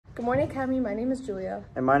Good morning, Academy. My name is Julia.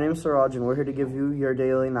 And my name is Suraj, and we're here to give you your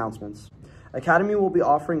daily announcements. Academy will be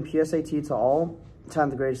offering PSAT to all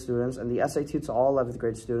 10th grade students and the SAT to all 11th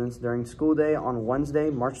grade students during school day on Wednesday,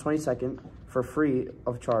 March 22nd for free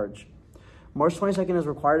of charge. March 22nd is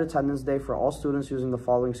required attendance day for all students using the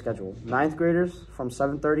following schedule. 9th graders from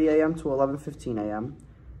 7:30 a.m. to 11:15 a.m.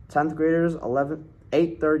 10th graders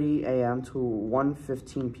 8:30 a.m. to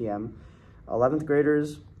 1:15 p.m. 11th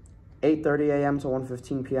graders 8:30 a.m. to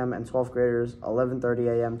 1:15 p.m. and 12th graders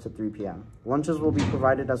 11:30 a.m. to 3 p.m. Lunches will be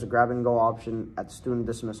provided as a grab-and-go option at student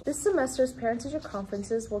dismissal. This semester's parent-teacher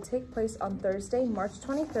conferences will take place on Thursday, March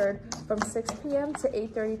 23rd from 6 p.m. to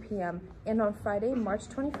 8:30 p.m. and on Friday, March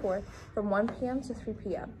 24th from 1 p.m. to 3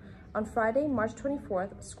 p.m. On Friday, March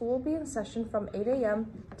 24th, school will be in session from 8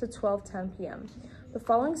 a.m. to 12:10 p.m. The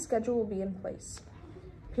following schedule will be in place.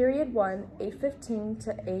 Period 1, 8:15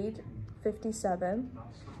 to 8:57.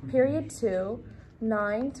 Period 2,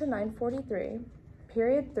 9 to 9:43.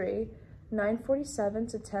 Period 3, 9:47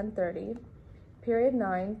 to 10:30. Period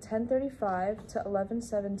 9, 10:35 to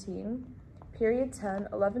 11:17. Period 10,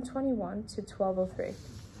 11:21 to 12:03.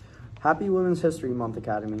 Happy Women's History Month,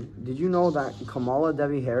 Academy. Did you know that Kamala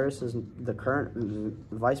Devi Harris is the current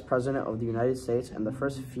Vice President of the United States and the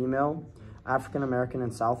first female African American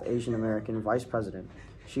and South Asian American Vice President?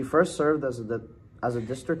 She first served as a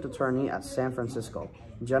district attorney at San Francisco,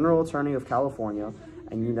 General Attorney of California,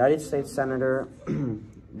 and United States Senator,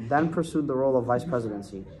 then pursued the role of vice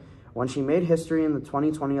presidency. When she made history in the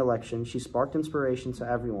 2020 election, she sparked inspiration to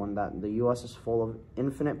everyone that the U.S. is full of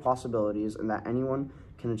infinite possibilities and that anyone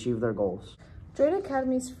can achieve their goals. Join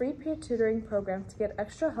Academy's free peer tutoring program to get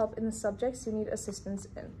extra help in the subjects you need assistance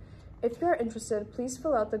in. If you are interested, please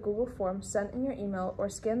fill out the Google form sent in your email or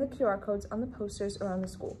scan the QR codes on the posters around the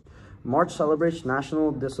school. March celebrates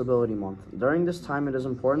National Disability Month. During this time, it is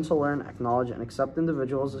important to learn, acknowledge, and accept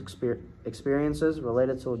individuals' experiences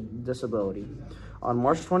related to disability. On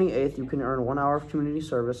March 28th, you can earn 1 hour of community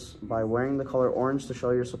service by wearing the color orange to show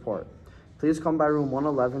your support. Please come by room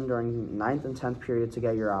 111 during 9th and 10th period to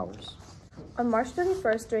get your hours. On March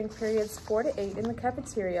 31st, during periods 4 to 8 in the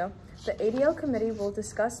cafeteria, the ADL committee will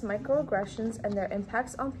discuss microaggressions and their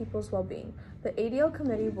impacts on people's well-being. The ADL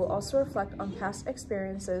committee will also reflect on past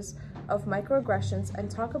experiences of microaggressions and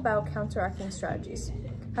talk about counteracting strategies.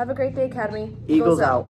 Have a great day, Academy. Eagles out.